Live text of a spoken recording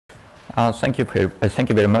Thank you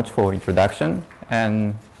very much for introduction.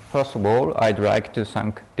 And first of all, I'd like to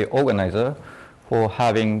thank the organizer for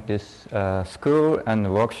having this school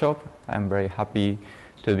and workshop. I'm very happy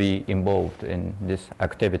to be involved in this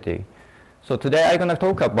activity. So today I'm going to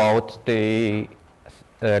talk about the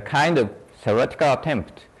kind of theoretical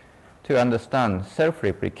attempt to understand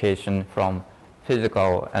self-replication from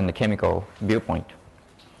physical and chemical viewpoint.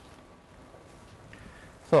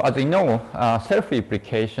 So as you know,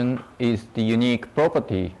 self-replication is the unique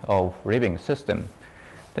property of living system.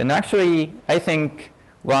 Then actually, I think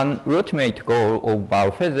one ultimate goal of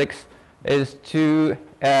biophysics is to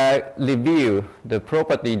reveal the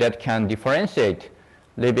property that can differentiate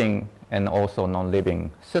living and also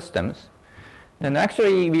non-living systems. And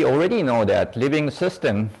actually, we already know that living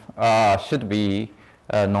system should be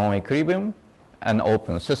a non-equilibrium and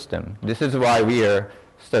open system. This is why we are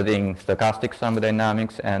studying stochastic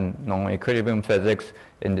thermodynamics and non-equilibrium physics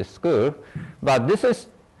in this school. But this is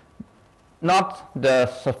not the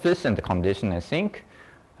sufficient condition, I think.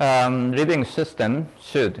 Living system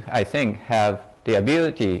should, I think, have the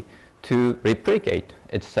ability to replicate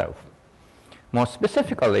itself. More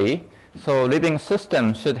specifically, so living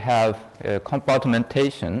system should have a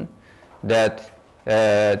compartmentation that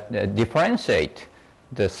differentiate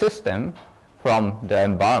the system from the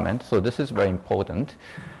environment. So this is very important.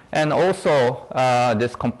 And also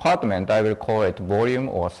this compartment, I will call it volume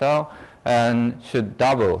or cell, and should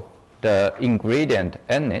double the ingredient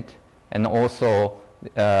in it and also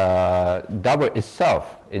double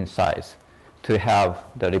itself in size to have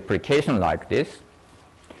the replication like this.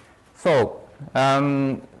 So,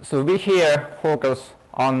 so we here focus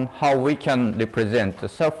on how we can represent the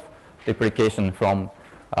self-replication from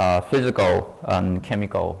physical and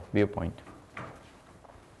chemical viewpoint.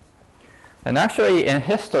 And actually, in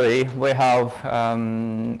history, we have,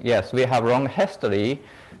 we have long history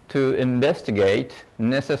to investigate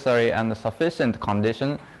necessary and sufficient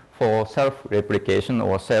conditions for self-replication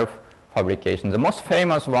or self-fabrication. The most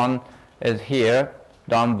famous one is here,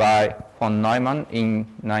 done by von Neumann in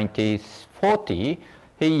 1940.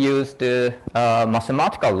 He used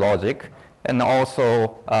mathematical logic and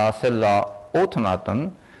also cellular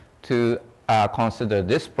automaton to consider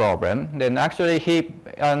this problem. Then actually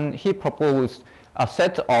he proposed a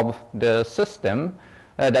set of the system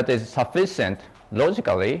that is sufficient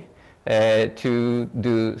logically to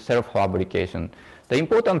do self-fabrication. The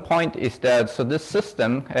important point is that so this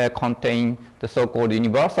system contains the so-called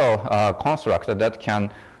universal construct that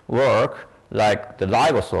can work like the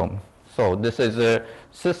ribosome. So this is a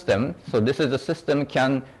system. So this is a system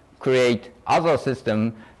can create other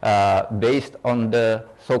system based on the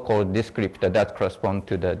so-called descriptor that correspond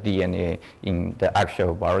to the DNA in the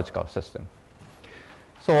actual biological system.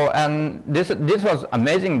 So, and this was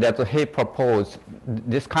amazing that he proposed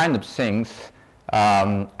this kind of things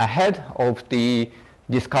ahead of the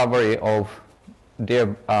discovery of their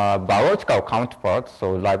biological counterparts,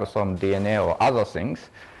 so ribosome, DNA, or other things,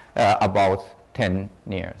 about 10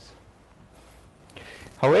 years.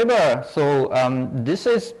 However, so this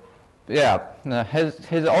is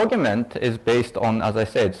his argument is based on, as I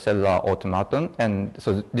said, cellular automaton, and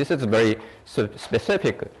so this is a very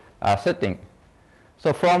specific setting.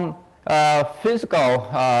 So from physical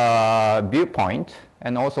viewpoint,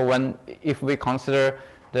 and also if we consider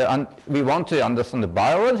we want to understand the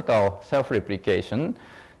biological self-replication,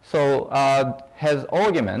 so his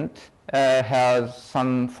argument has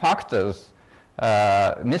some factors,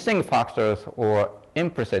 missing factors or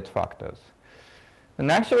implicit factors. And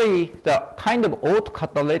actually, the kind of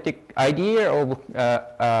autocatalytic idea of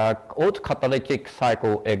autocatalytic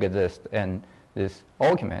cycle exists in this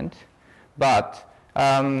argument, but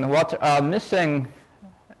what are missing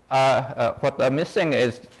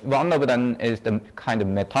is one of them is the kind of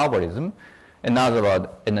metabolism. In other words,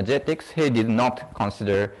 energetics. He did not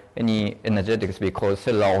consider any energetics because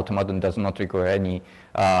cellular automaton does not require any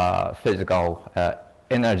physical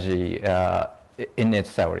energy in its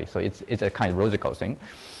theory, so it's a kind of logical thing.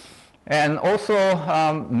 And also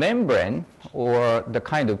membrane or the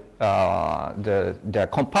kind of the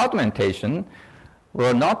compartmentation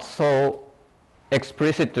were not so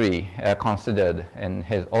explicitly considered in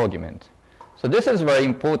his argument. So this is very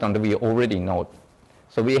important. We already know.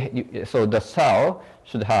 So so the cell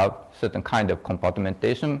should have certain kind of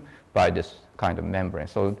compartmentation by this kind of membrane.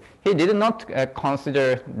 So he did not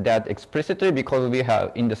consider that explicitly because we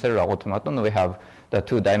have in the cellular automaton we have the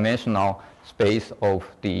two-dimensional space of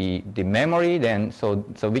the memory. Then so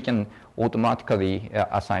we can automatically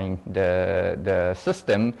assign the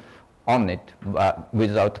system on it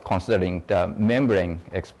without considering the membrane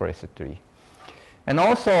explicitly. And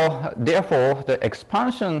also, therefore, the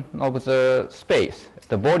expansion of the space,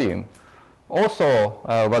 the volume, also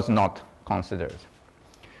was not considered.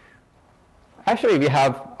 Actually, we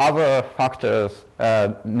have other factors,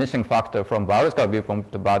 missing factor from biological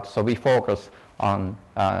viewpoint, but so we focus on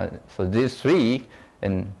so these three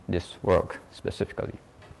in this work specifically.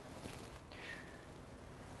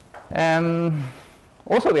 And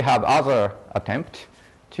also, we have other attempt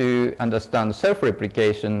to understand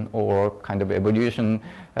self-replication or kind of evolution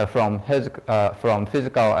from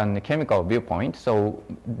physical and chemical viewpoint. So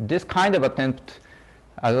this kind of attempt,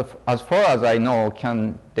 as far as I know,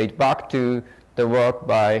 can date back to the work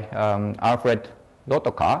by Alfred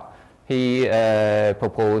Lotoka. He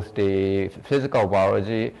proposed the physical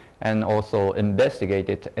biology and also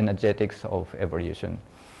investigated energetics of evolution.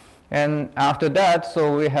 And after that,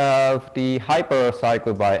 so we have the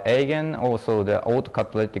hypercycle by Eigen, also the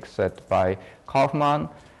autocatalytic set by Kaufman.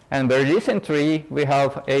 And very recently, we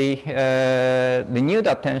have a renewed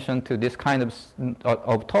attention to this kind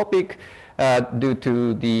of topic due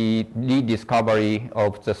to the rediscovery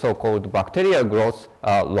of the so-called bacterial growth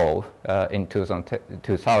law in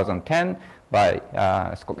 2010 by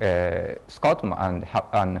Scott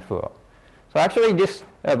and Fuhr. So actually, this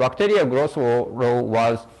bacterial growth law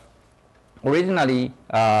was originally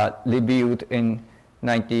reviewed in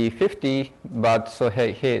 1950, but so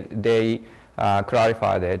they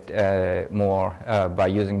clarified it more by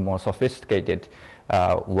using more sophisticated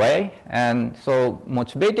way. And so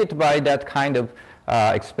motivated by that kind of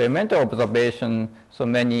experimental observation, so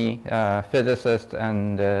many physicists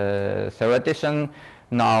and theoreticians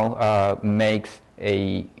now makes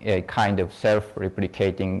a kind of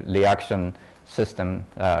self-replicating reaction system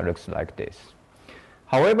looks like this.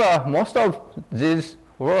 However, most of this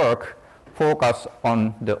work focus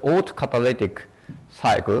on the autocatalytic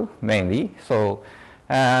cycle mainly. So,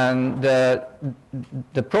 and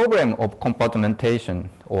the problem of compartmentation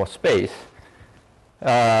or space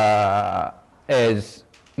is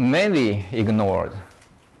mainly ignored.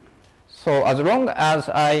 So as long as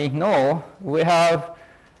I know, we have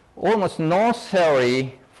almost no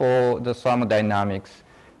theory for the thermodynamics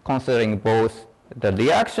considering both the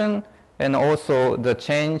reaction and also the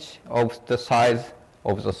change of the size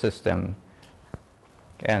of the system.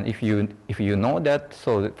 And if you know that,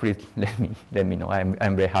 so please let me know.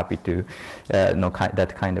 I'm very happy to know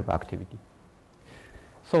that kind of activity.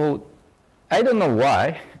 So I don't know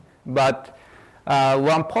why, but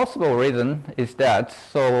one possible reason is that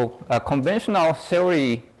so a conventional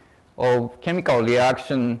theory of chemical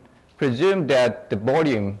reaction presume that the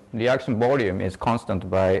volume, reaction volume, is constant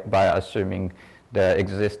by assuming the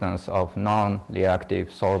existence of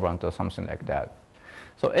non-reactive solvent or something like that.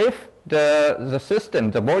 So if the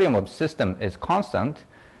system, the volume of system is constant,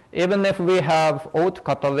 even if we have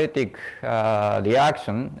autocatalytic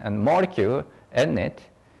reaction and molecule in it,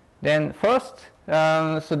 then first,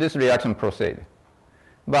 so this reaction proceeds.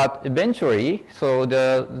 But eventually, so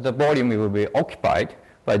the volume will be occupied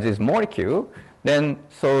by this molecule, then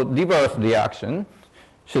so reverse reaction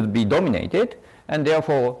should be dominated, and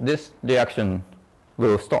therefore this reaction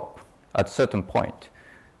will stop at a certain point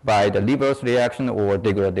by the reverse reaction or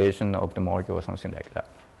degradation of the molecule or something like that.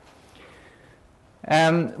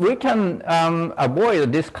 And we can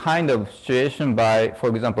avoid this kind of situation by, for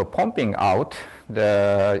example, pumping out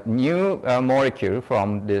the new molecule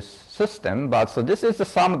from this system. But so this is the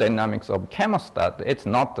thermodynamics of chemostat. It's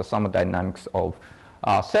not the thermodynamics of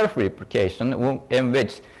self-replication, in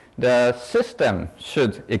which the system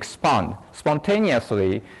should expand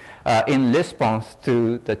spontaneously in response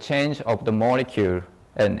to the change of the molecule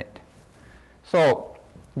in it. So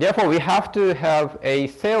therefore, we have to have a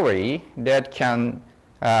theory that can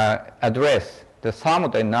address the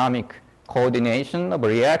thermodynamic coordination of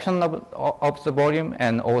reaction of the volume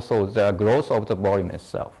and also the growth of the volume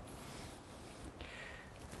itself.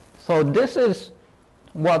 So this is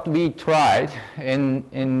what we tried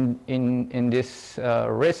in this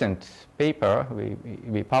recent paper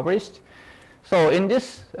we published. So in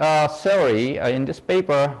this theory, in this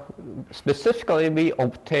paper, specifically we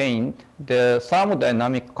obtained the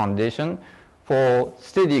thermodynamic condition for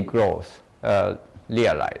steady growth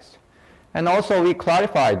realized. And also we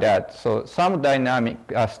clarified that so thermodynamic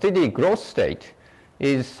steady growth state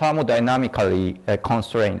is thermodynamically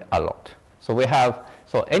constrained a lot. So we have,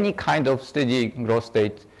 so any kind of steady growth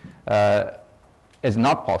state is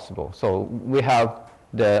not possible. So we have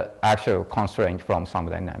the actual constraint from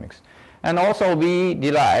thermodynamics. And also we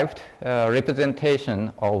derived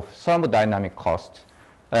representation of thermodynamic cost,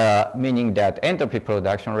 meaning that entropy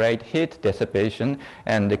production rate, heat dissipation,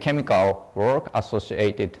 and the chemical work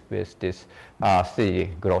associated with this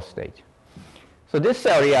steady growth state. So this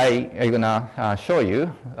theory I'm going to show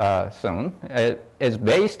you soon is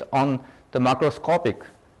based on the macroscopic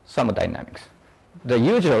thermodynamics. The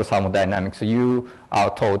usual thermodynamics you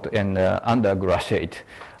are taught in the undergraduate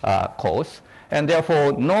course, and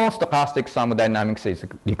therefore no stochastic thermodynamics is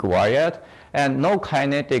required and no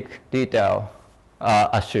kinetic detail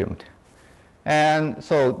assumed. And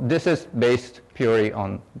so this is based purely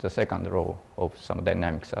on the second law of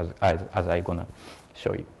thermodynamics as I'm going to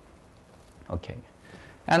show you. Okay.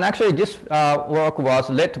 And actually this work was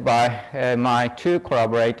led by my two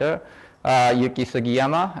collaborators, Yuki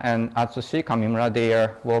Sugiyama and Atsushi Kamimura. They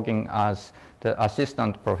are working as the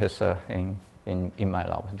assistant professor in my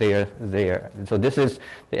lab. So this is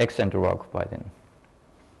the excellent work by them.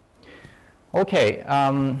 Okay,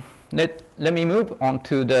 let me move on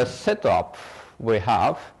to the setup we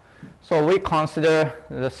have. So we consider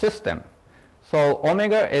the system. So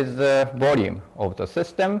omega is the volume of the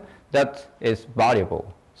system that is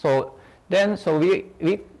variable. So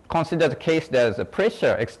we consider the case that the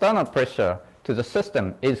pressure, external pressure to the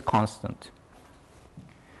system is constant.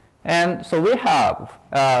 And so we have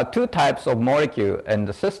two types of molecule in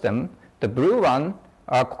the system. The blue one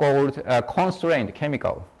are called constrained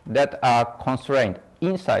chemical that are constrained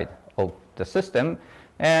inside of the system,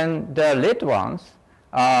 and the red ones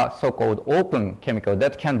are so-called open chemical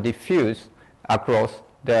that can diffuse across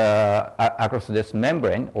this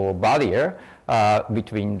membrane or barrier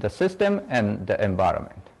between the system and the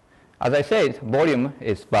environment. As I said, volume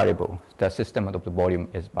is variable. The system of the volume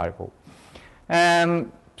is variable.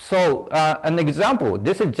 So an example,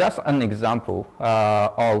 this is just an example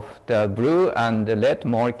of the blue and the red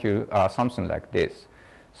molecule, something like this.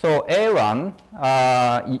 So A1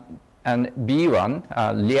 and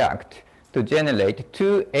B1 react to generate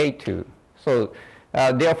 2A2. So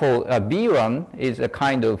therefore, B1 is a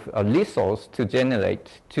kind of a resource to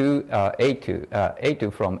generate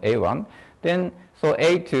 2A2 from A1. Then so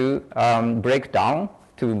A2 break down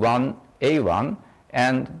to 1A1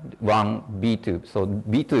 and 1B2. So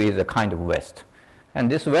B2 is a kind of waste. And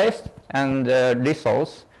this waste and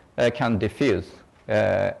resource can diffuse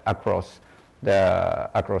across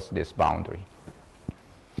this boundary.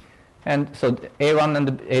 And so A1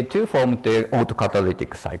 and A2 form the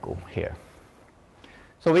autocatalytic cycle here.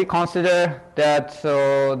 So we consider that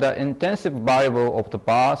the intensive variable of the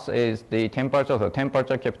bath is the temperature. So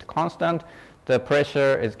temperature kept constant, the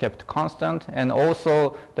pressure is kept constant, and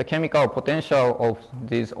also the chemical potential of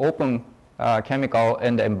these open chemical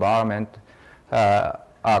in the environment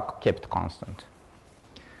are kept constant.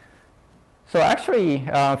 So actually,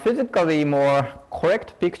 physically more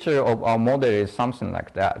correct picture of our model is something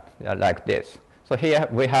like that, like this. So here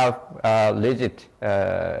we have a rigid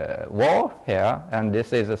wall here, and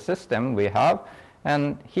this is a system we have.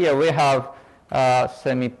 And here we have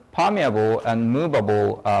semi-permeable and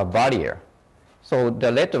movable barrier. So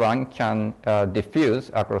the red one can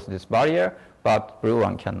diffuse across this barrier, but blue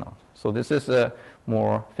one cannot. So this is a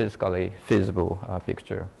more physically feasible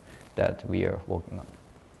picture that we are working on.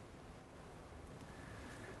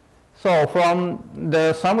 So from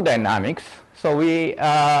the thermodynamics, so we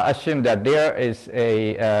assume that there is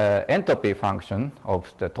a entropy function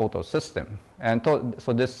of the total system. And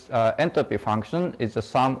so this entropy function is the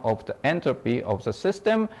sum of the entropy of the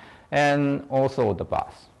system and also the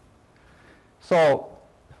bath. So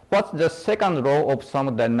what the second law of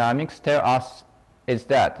thermodynamics tells us is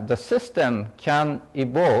that the system can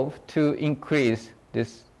evolve to increase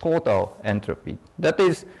this total entropy. That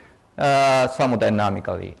is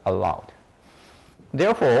thermodynamically allowed.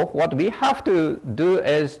 Therefore, what we have to do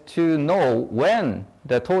is to know when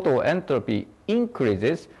the total entropy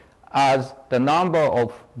increases as the number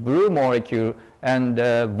of blue molecule and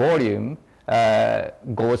the volume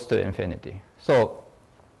goes to infinity. So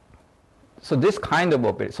this kind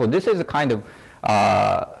of this is a kind of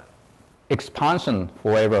expansion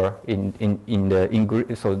forever in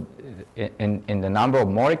the number of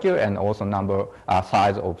molecule and also number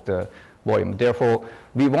size of the volume. Therefore,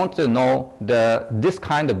 we want to know this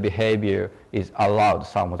kind of behavior is allowed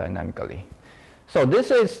thermodynamically. So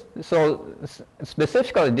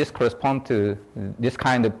specifically this corresponds to this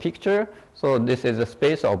kind of picture. So this is the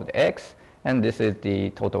space of the X, and this is the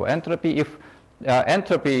total entropy. If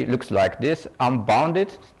entropy looks like this,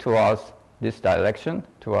 unbounded towards this direction,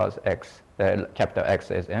 towards X, capital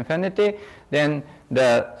X is infinity, then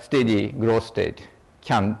the steady growth state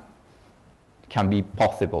can be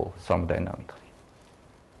possible thermodynamically.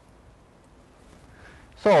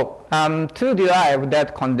 So to derive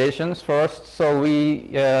that conditions first, so we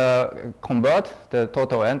convert the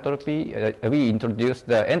total entropy. We introduce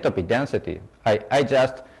the entropy density. I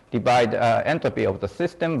just divide entropy of the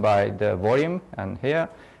system by the volume and here.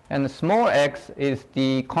 And small x is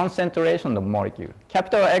the concentration of molecule.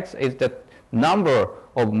 Capital X is the number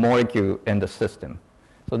of molecule in the system.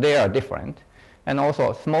 So they are different. And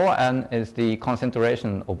also small n is the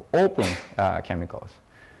concentration of open chemicals.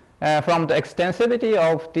 From the extensivity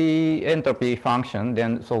of the entropy function,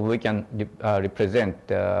 then so we can represent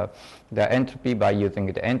the entropy by using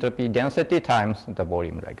the entropy density times the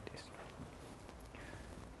volume like this.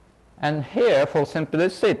 And here, for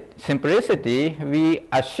simplicity, we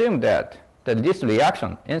assume that this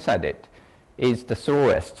reaction inside it is the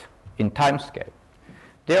slowest in time scale.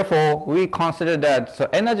 Therefore, we consider that the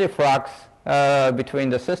energy flux between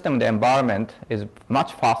the system and the environment is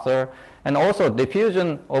much faster, and also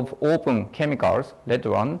diffusion of open chemicals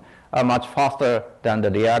later on are much faster than the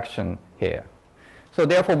reaction here. So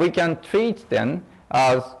therefore, we can treat them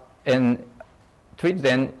in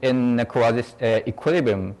a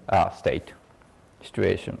quasi-equilibrium state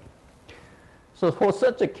situation. So for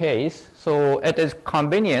such a case, so it is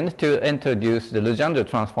convenient to introduce the Legendre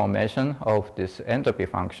transformation of this entropy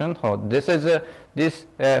function. So this is this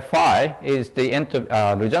phi is the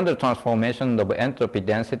Legendre transformation of entropy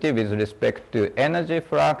density with respect to energy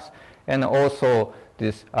flux and also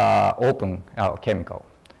this open chemical.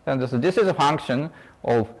 And so this is a function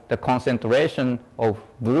of the concentration of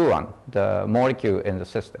blue one, the molecule in the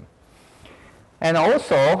system. And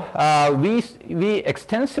also, we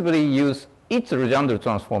extensively use its Legendre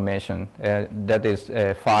transformation, that is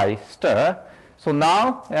phi star. So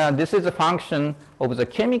now, this is a function of the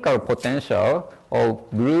chemical potential of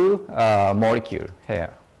blue molecule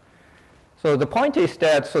here. So the point is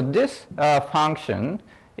that, so this function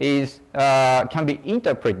is, can be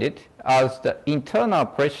interpreted as the internal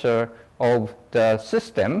pressure of the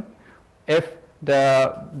system if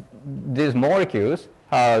these molecules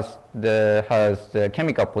has the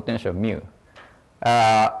chemical potential mu.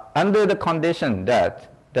 Under the condition that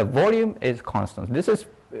the volume is constant. This is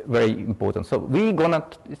very important. So we're gonna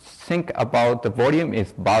think about the volume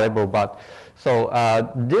is variable, but so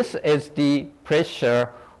this is the pressure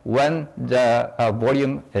when the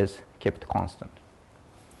volume is kept constant.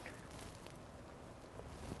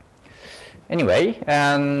 Anyway,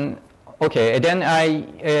 okay, then I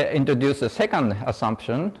introduce the second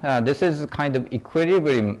assumption. This is kind of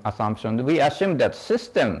equilibrium assumption. We assume that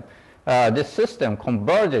this system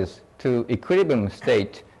converges to equilibrium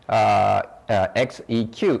state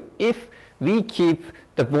xeq if we keep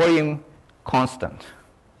the volume constant.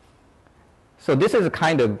 So this is a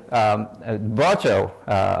kind of a virtual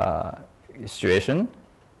situation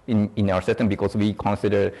in our system because we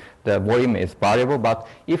consider the volume is variable. But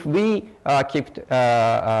if we keep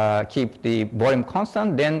the volume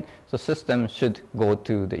constant, then the system should go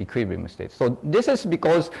to the equilibrium state. So this is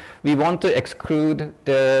because we want to exclude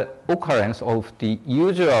the occurrence of the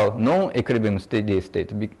usual non-equilibrium steady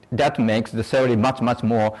state. That makes the theory much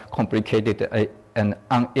more complicated and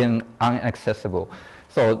inaccessible.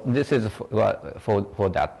 So this is for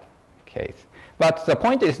that case. But the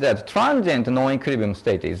point is that transient non-equilibrium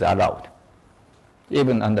state is allowed,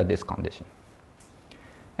 even under this condition.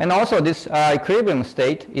 And also this equilibrium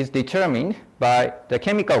state is determined by the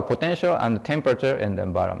chemical potential and the temperature in the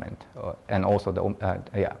environment, and also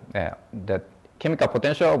the chemical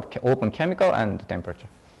potential of open chemical and the temperature.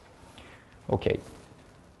 Okay.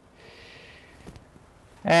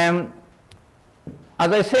 As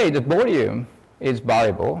I say, the volume is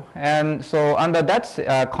variable, and so under that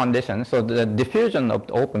condition, so the diffusion of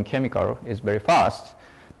the open chemical is very fast.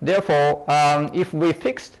 Therefore, if we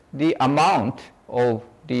fix the amount of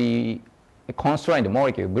the constrained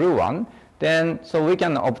molecule blue one, then so we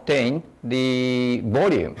can obtain the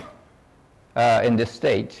volume in this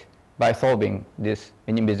state by solving this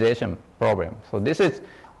minimization problem. So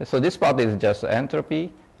this part is just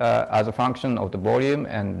entropy as a function of the volume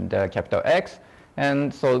and capital X.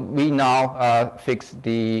 And so we now fix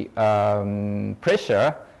the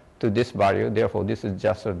pressure to this value. Therefore, this is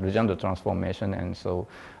just a Legendre transformation, and so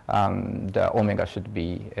the omega should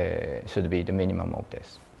be the minimum of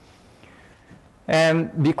this.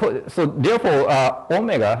 And therefore,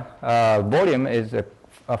 omega volume is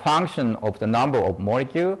a function of the number of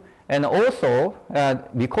molecule, and also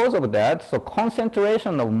because of that, so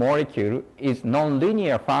concentration of molecule is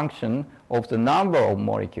nonlinear function of the number of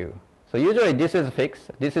molecule. So usually this is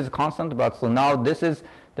fixed, this is constant, but so now this is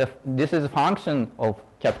a function of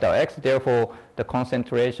capital X. Therefore, the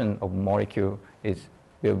concentration of molecule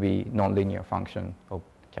will be nonlinear function of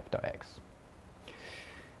capital X.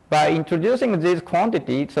 By introducing this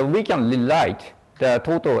quantity, so we can rewrite the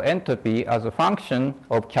total entropy as a function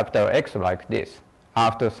of capital X like this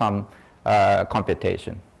after some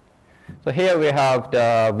computation. So here we have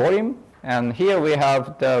the volume, and here we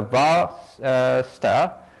have the bar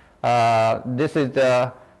star. This is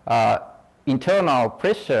the internal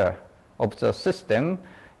pressure of the system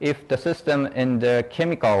if the system in the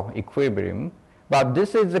chemical equilibrium. But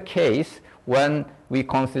this is the case when we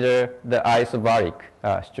consider the isobaric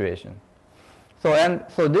situation.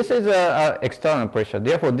 So this is a external pressure.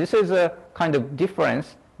 Therefore, this is a kind of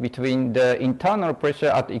difference between the internal pressure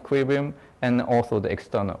at equilibrium and also the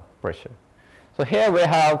external pressure. So here we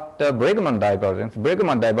have the Bregman divergence.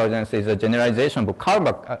 Bregman divergence is a generalization of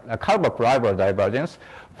Kalbach-Reiber divergence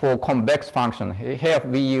for convex function. Here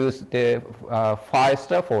we use the phi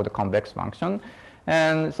star for the convex function.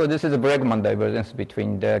 And so this is a Bregman divergence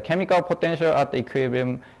between the chemical potential at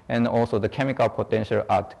equilibrium and also the chemical potential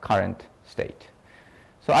at current state.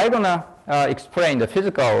 So I'm going to explain the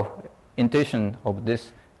physical intuition of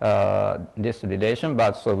this, this relation,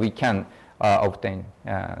 but so we can obtain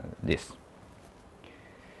this.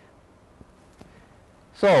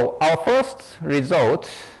 So our first result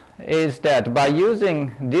is that by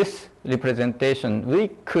using this representation, we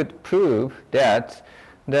could prove that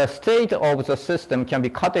the state of the system can be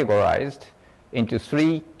categorized into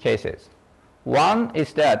three cases. One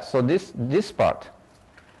is that, so this part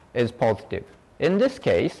is positive. In this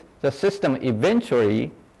case, the system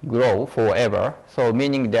eventually grows forever, so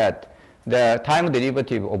meaning that the time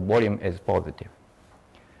derivative of volume is positive.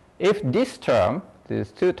 If this term,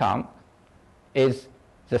 these two terms, is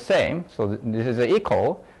the same, so this is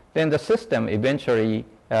equal, then the system eventually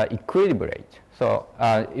equilibrates. So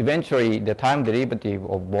eventually the time derivative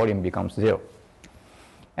of volume becomes 0.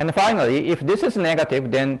 And finally, if this is negative,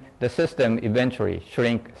 then the system eventually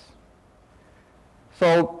shrinks.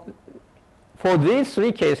 So for these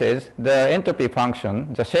three cases, the entropy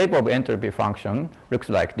function, the shape of entropy function looks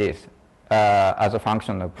like this as a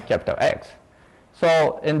function of capital X.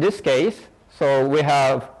 So in this case, so we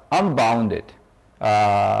have unbounded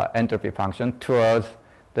entropy function towards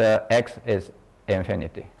the X is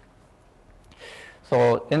infinity.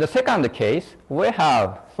 So in the second case, we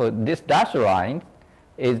have, so this dashed line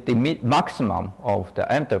is the maximum of the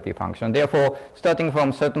entropy function. Therefore, starting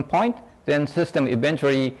from a certain point, then system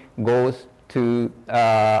eventually goes to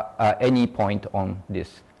any point on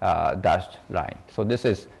this dashed line. So this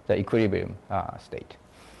is the equilibrium state.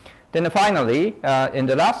 Then finally, in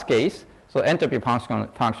the last case, so entropy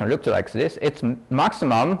function looks like this. Its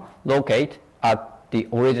maximum located at the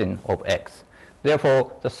origin of X.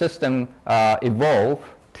 Therefore, the system evolved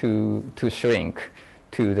to shrink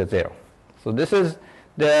to the 0. So this is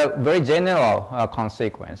the very general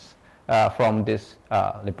consequence from this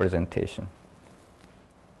representation.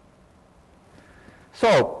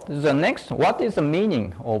 So the next, what is the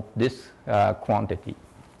meaning of this quantity?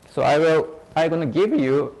 So I'm going to give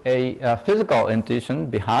you a physical intuition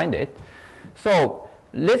behind it. So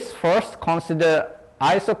let's first consider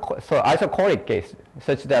isochoric case,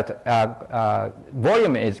 such that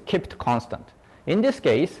volume is kept constant. In this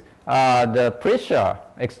case, the pressure,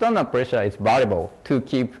 external pressure, is variable to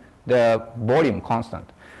keep the volume constant.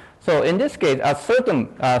 So in this case, at certain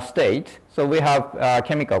state, so we have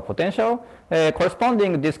chemical potential.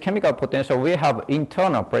 Corresponding to this chemical potential, we have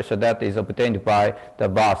internal pressure that is obtained by the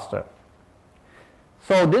buster.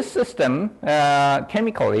 So this system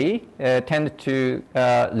chemically tends to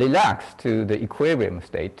relax to the equilibrium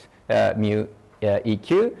state, mu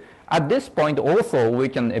EQ. At this point also we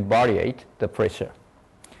can evaluate the pressure.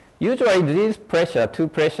 Usually these two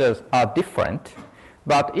pressures are different,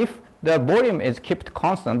 but if the volume is kept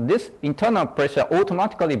constant, this internal pressure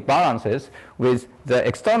automatically balances with the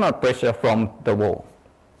external pressure from the wall.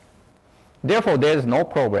 Therefore, there is no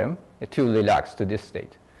problem to relax to this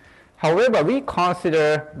state. However, we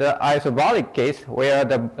consider the isobaric case where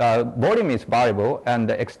the volume is variable and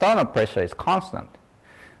the external pressure is constant.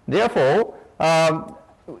 Therefore,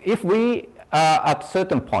 if we are at a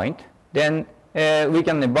certain point, then we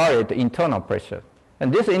can evaluate the internal pressure.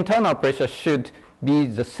 And this internal pressure should be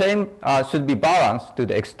the same, should be balanced to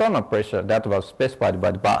the external pressure that was specified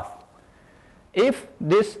by the bath. If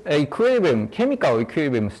this equilibrium, chemical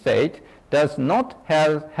equilibrium state does not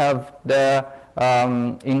have the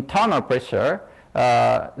internal pressure,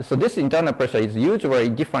 so this internal pressure is usually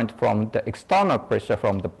different from the external pressure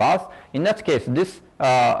from the bath. In that case, this,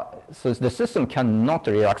 so the system cannot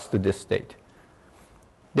relax to this state.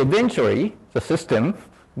 Eventually, the system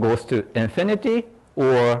goes to infinity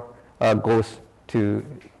or goes to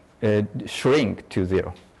shrink to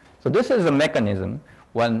 0. So this is a mechanism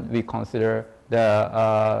when we consider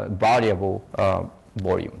the variable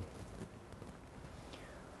volume.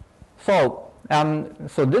 So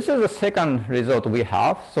so this is the second result we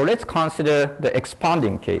have. So let's consider the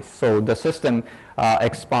expanding case. So the system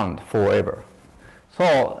expand forever.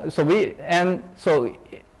 So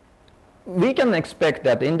we can expect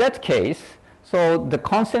that in that case, so the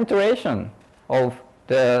concentration of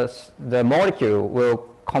the molecule will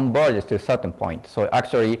converge to a certain point. So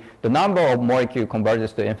actually, the number of molecule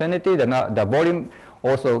converges to infinity. The volume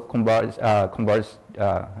also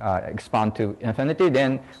expand to infinity.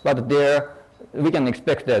 But there we can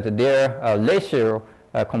expect that their ratio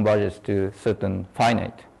converges to certain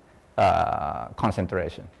finite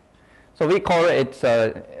concentration. So we call it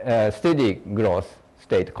steady growth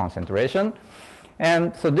state concentration.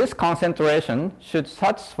 And so this concentration should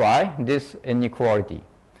satisfy this inequality.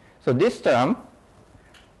 So this term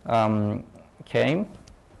came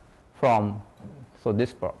from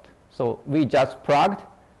this part. So we just plugged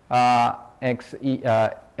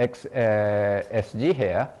XSG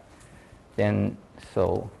here. Then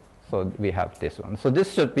so we have this one. So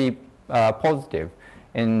this should be positive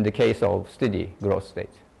in the case of steady growth state.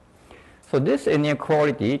 So this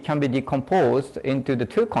inequality can be decomposed into the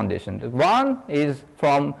two conditions. One is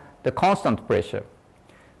from the constant pressure.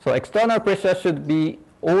 So external pressure should be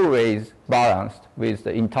always balanced with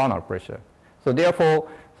the internal pressure. So therefore,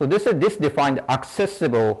 this defined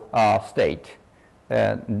accessible state.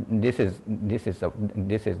 This is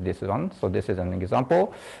this one. So this is an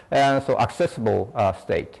example. So accessible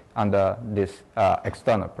state under this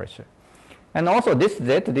external pressure. And also this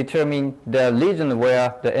Z determines the region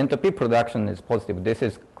where the entropy production is positive. This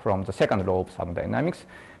is from the second law of thermodynamics.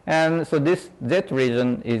 And so this Z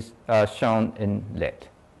region is shown in red.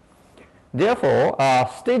 Therefore,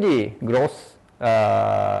 steady growth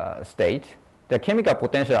state, the chemical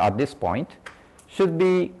potential at this point should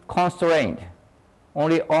be constrained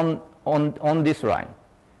only on this line.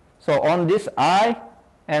 So on this I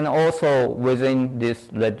and also within this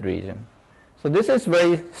red region. So this is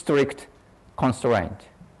very strict constraint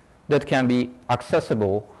that can be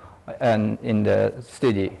accessible in the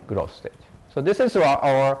steady growth state. So this is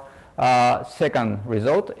our second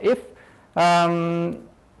result. If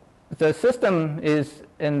the system is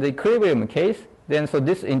in the equilibrium case, then so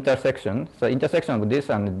this intersection, so intersection of this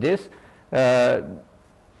and this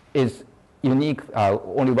is unique,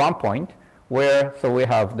 only one point where so we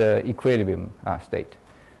have the equilibrium state.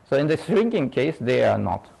 So in the shrinking case, they are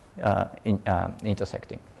not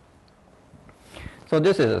intersecting. So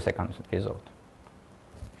this is the second result.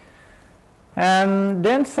 And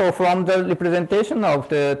then so from the representation of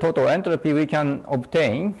the total entropy, we can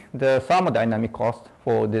obtain the thermodynamic cost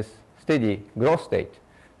for this steady growth state.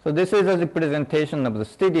 So this is a representation of the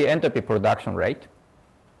steady entropy production rate.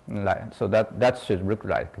 So that should look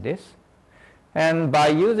like this. And by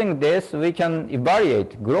using this, we can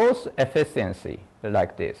evaluate growth efficiency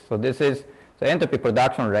like this. So this is the entropy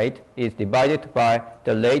production rate is divided by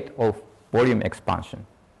the rate of volume expansion.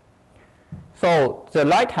 So the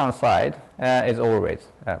right-hand side is always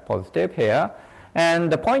positive here. And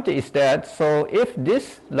the point is that, so if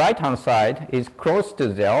this right-hand side is close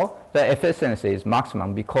to 0, the efficiency is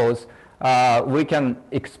maximum because we can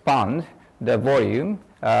expand the volume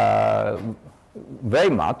very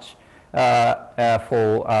much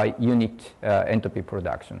for unit entropy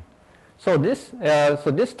production. So this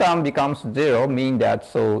term becomes 0, meaning that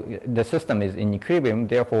so the system is in equilibrium,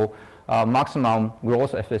 therefore maximum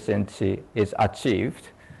growth efficiency is achieved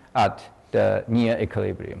at the near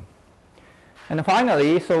equilibrium. And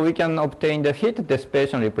finally, so we can obtain the heat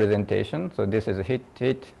dissipation representation. So this is a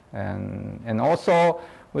heat, and also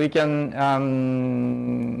we can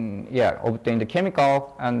obtain the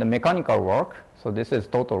chemical and the mechanical work. So this is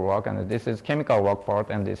total work, and this is chemical work part,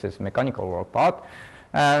 and this is mechanical work part.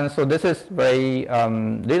 And so this is very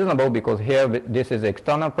reasonable because here this is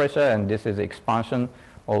external pressure and this is expansion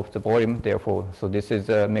of the volume. Therefore, so this is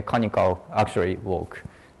a mechanical actually work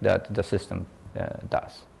that the system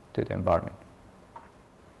does to the environment.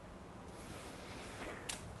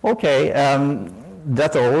 Okay,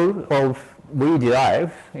 that's all of we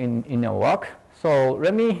derive in our work. So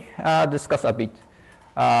let me discuss a bit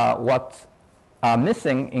what's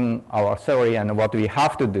missing in our theory and what we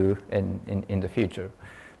have to do in the future.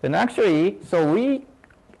 Then actually, so we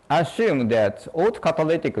assume that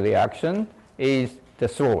autocatalytic reaction is the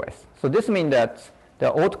slowest. So this means that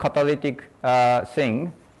the autocatalytic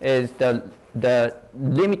thing is the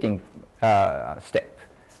limiting step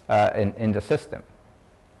in the system.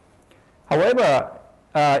 However,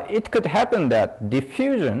 it could happen that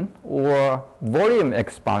diffusion or volume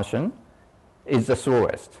expansion is the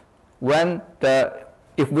slowest when the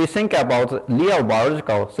if we think about real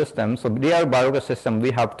biological systems, so real biological system,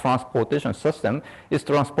 we have transportation system. If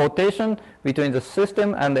transportation between the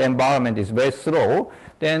system and the environment is very slow,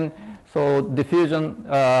 then so diffusion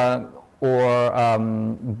or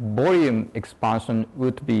volume expansion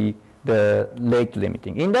would be the rate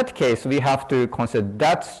limiting. In that case, we have to consider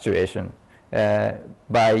that situation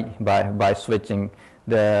by switching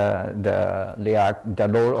the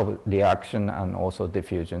role of reaction and also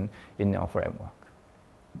diffusion in our framework.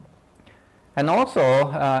 And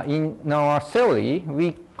also in our theory,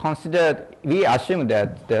 we assume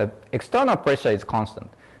that the external pressure is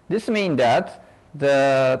constant. This means that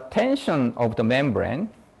the tension of the membrane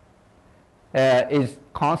is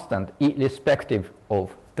constant irrespective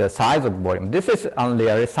of the size of volume. This is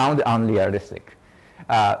sound unrealistic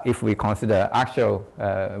if we consider actual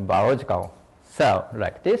biological cell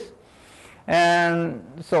like this. And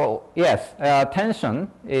so yes,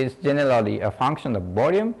 tension is generally a function of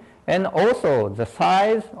volume, and also the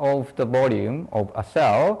size of the volume of a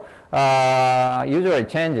cell usually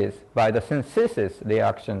changes by the synthesis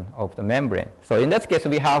reaction of the membrane. So in that case,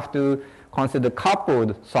 we have to consider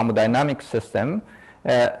coupled thermodynamic system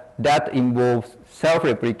that involves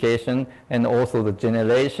self-replication and also the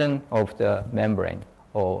generation of the membrane,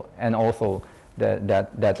 and also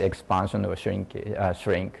that expansion or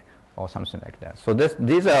shrink or something like that. So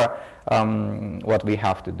these are what we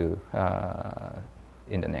have to do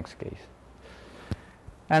in the next case.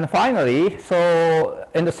 And finally, so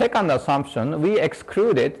in the second assumption, we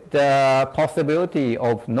excluded the possibility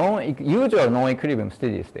of usual non-equilibrium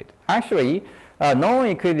steady state. Actually,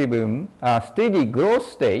 non-equilibrium steady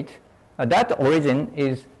growth state, that origin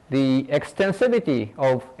is the extensivity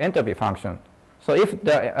of entropy function. So if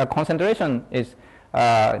the concentration is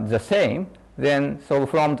the same, then so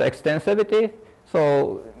from the extensivity,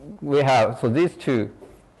 so we have, so these two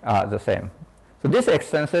are the same. So this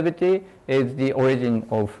extensivity is the origin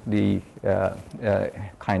of the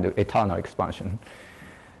kind of eternal expansion.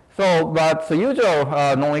 So, but the usual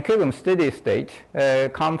non-equilibrium steady state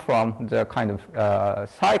come from the kind of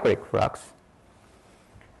cyclic flux.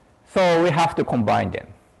 So we have to combine them.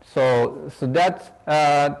 So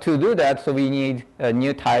that to do that, so we need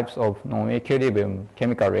new types of non-equilibrium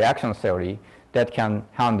chemical reaction theory that can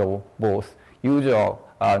handle both usual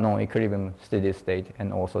non-equilibrium steady state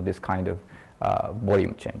and also this kind of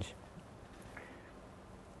volume change.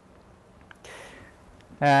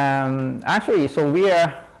 Actually, so we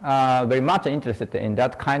are very much interested in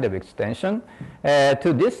that kind of extension.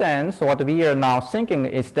 To this end, so what we are now thinking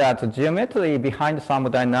is that the geometry behind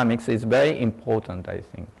thermodynamics is very important, I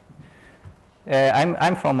think.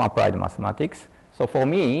 I'm from applied mathematics. So for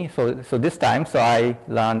me, so this time, so I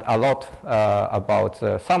learned a lot about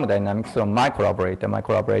thermodynamics from my collaborator. My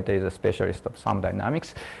collaborator is a specialist of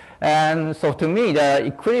thermodynamics. And so to me, the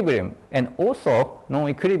equilibrium and also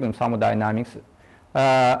non-equilibrium thermodynamics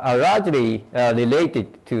are largely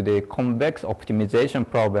related to the convex optimization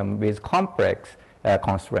problem with complex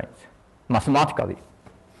constraints, mathematically.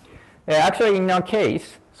 Actually, in our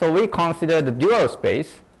case, so we consider the dual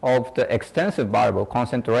space of the extensive variable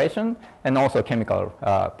concentration and also chemical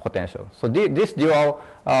potential. So this dual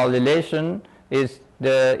relation is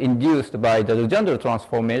induced by the Legendre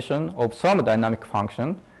transformation of thermodynamic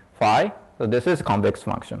function phi. So this is convex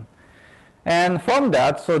function. And from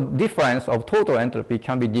that, so difference of total entropy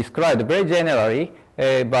can be described very generally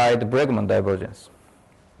by the Bregman divergence.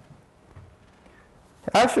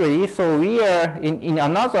 Actually, so we are in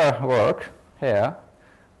another work here,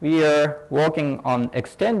 we are working on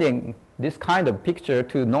extending this kind of picture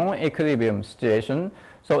to non-equilibrium situation,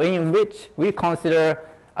 so in which we consider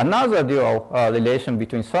another dual relation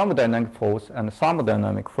between thermodynamic force and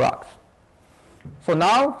thermodynamic flux. So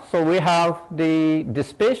now, so we have the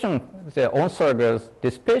dissipation, the Onsager's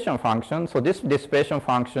dissipation function. So this dissipation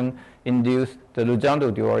function induced the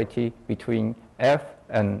Legendre duality between F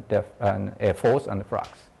and force and flux.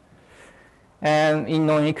 And in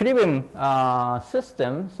non-equilibrium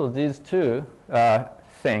system, so these two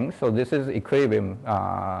things, so this is equilibrium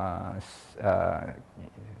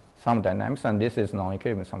thermodynamics and this is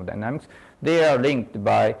non-equilibrium thermodynamics. They are linked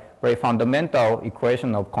by very fundamental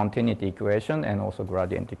equation of continuity equation and also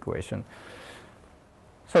gradient equation.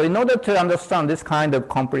 So in order to understand this kind of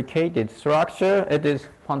complicated structure, it is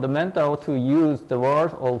fundamental to use the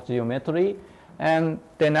word of geometry. And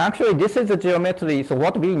then actually this is the geometry. So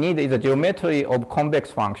what we need is a geometry of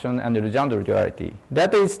convex function and the Legendre duality.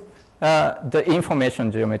 That is the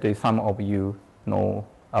information geometry some of you know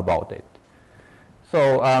about it.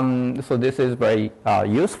 So, so this is very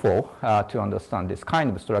useful to understand this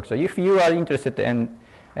kind of structure. If you are interested in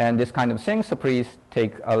this kind of things, so please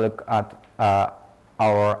take a look at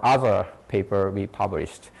our other paper we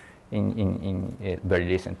published in very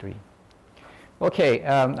recently. Okay,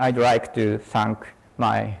 I'd like to thank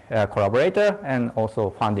my collaborator and also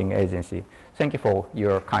funding agency. Thank you for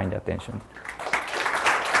your kind attention.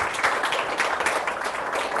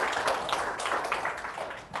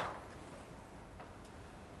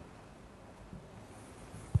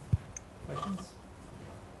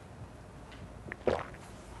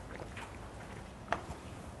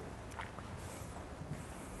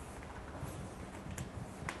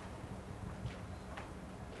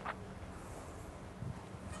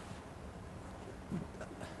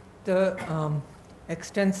 The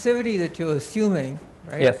extensivity that you're assuming,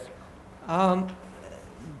 right? Yes.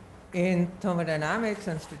 In thermodynamics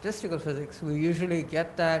and statistical physics, we usually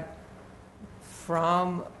get that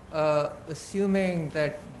from assuming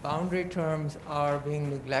that boundary terms are being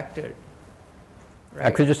neglected.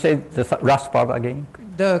 Right? Could you say the last part again?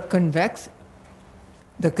 The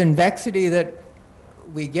convexity that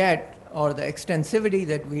we get, or the extensivity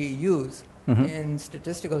that we use in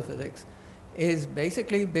statistical physics, is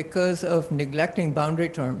basically because of neglecting boundary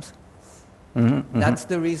terms. That's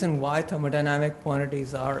the reason why thermodynamic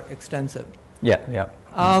quantities are extensive. Yeah, yeah.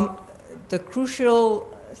 The crucial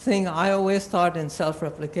thing I always thought in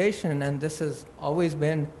self-replication, and this has always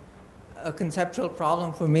been a conceptual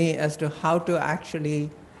problem for me as to how to actually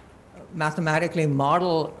mathematically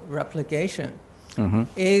model replication,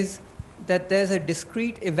 is that there's a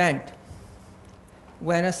discrete event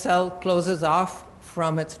when a cell closes off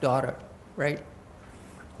from its daughter, right?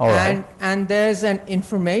 All right. And there's an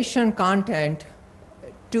information content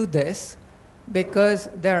to this, because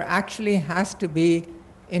there actually has to be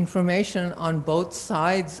information on both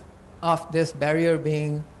sides of this barrier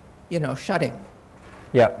being, shutting.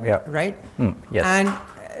 Yeah, yeah. Right? Yes. And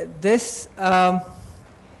this,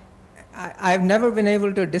 I've never been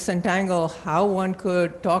able to disentangle how one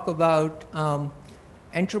could talk about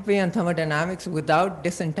entropy and thermodynamics without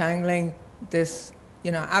disentangling this,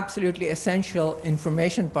 absolutely essential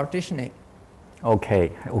information partitioning.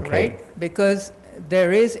 Okay, okay. Right? Because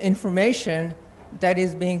there is information that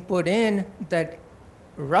is being put in that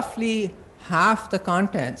roughly half the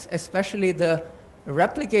contents, especially the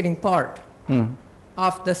replicating part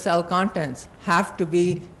of the cell contents, have to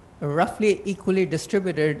be roughly equally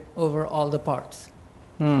distributed over all the parts.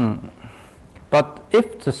 But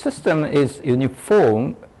if the system is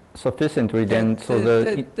uniform sufficiently, then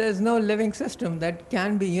there's no living system that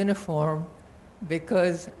can be uniform,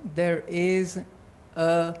 because there is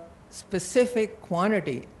a specific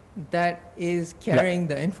quantity that is carrying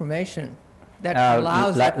the information that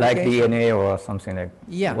allows like replication. DNA or something like.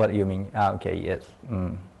 Yeah. What you mean? Okay, yes.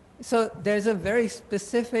 So there's a very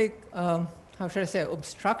specific, how should I say,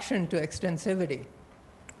 obstruction to extensivity.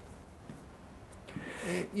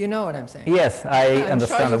 You know what I'm saying? Yes, I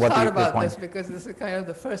understand what what thought your about point. this, because this is kind of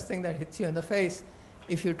the first thing that hits you in the face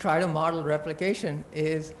if you try to model replication,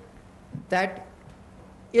 is that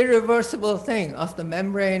irreversible thing of the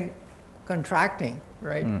membrane contracting,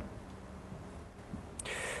 right?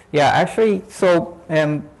 Yeah, actually, so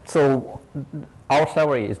our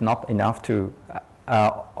theory is not enough to,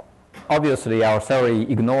 obviously our theory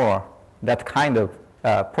ignore that kind of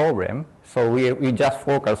problem. So we just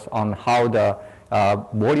focus on how the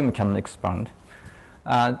volume can expand.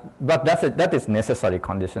 But that is necessary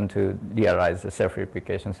condition to realize the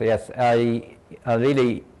self-replication. So yes, I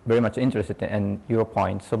really very much interested in your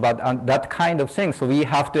point. So, but that kind of thing, so we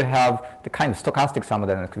have to have the kind of stochastic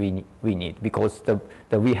thermodynamics we need, because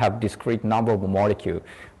we have discrete number of molecules.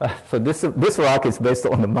 So this work is based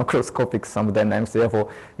on the macroscopic thermodynamics. Therefore,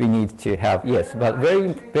 we need to have but very.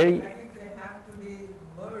 I think they have to be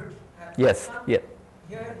merged. Yes. Yeah.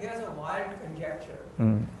 Here's a wild conjecture.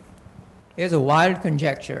 Here's a wild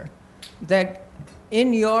conjecture that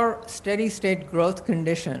in your steady state growth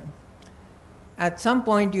condition, at some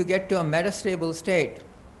point you get to a metastable state.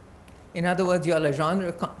 In other words, your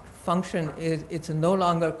Legendre function it's no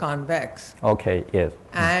longer convex. Okay, yes.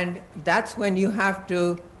 And that's when you have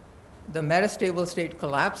to, the metastable state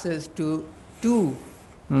collapses to two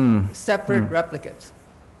separate replicates.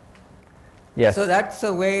 Yes. So that's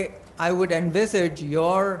the way I would envisage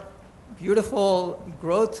your beautiful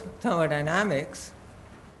growth thermodynamics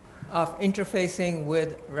of interfacing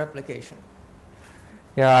with replication.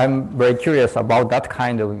 Yeah, I'm very curious about that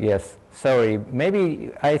kind of theory.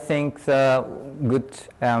 Maybe I think the good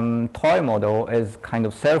toy model is kind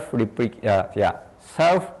of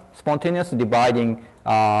self-spontaneous dividing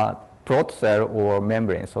proto cell or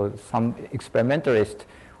membrane. So some experimentalists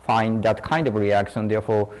find that kind of reaction.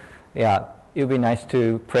 Therefore, it would be nice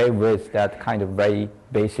to play with that kind of very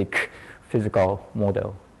basic physical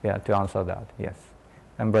model. Yeah, to answer that. Yes.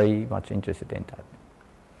 I'm very much interested in that.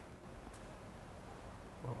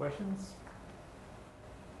 More questions?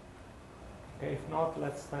 Okay, if not,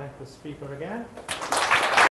 let's thank the speaker again.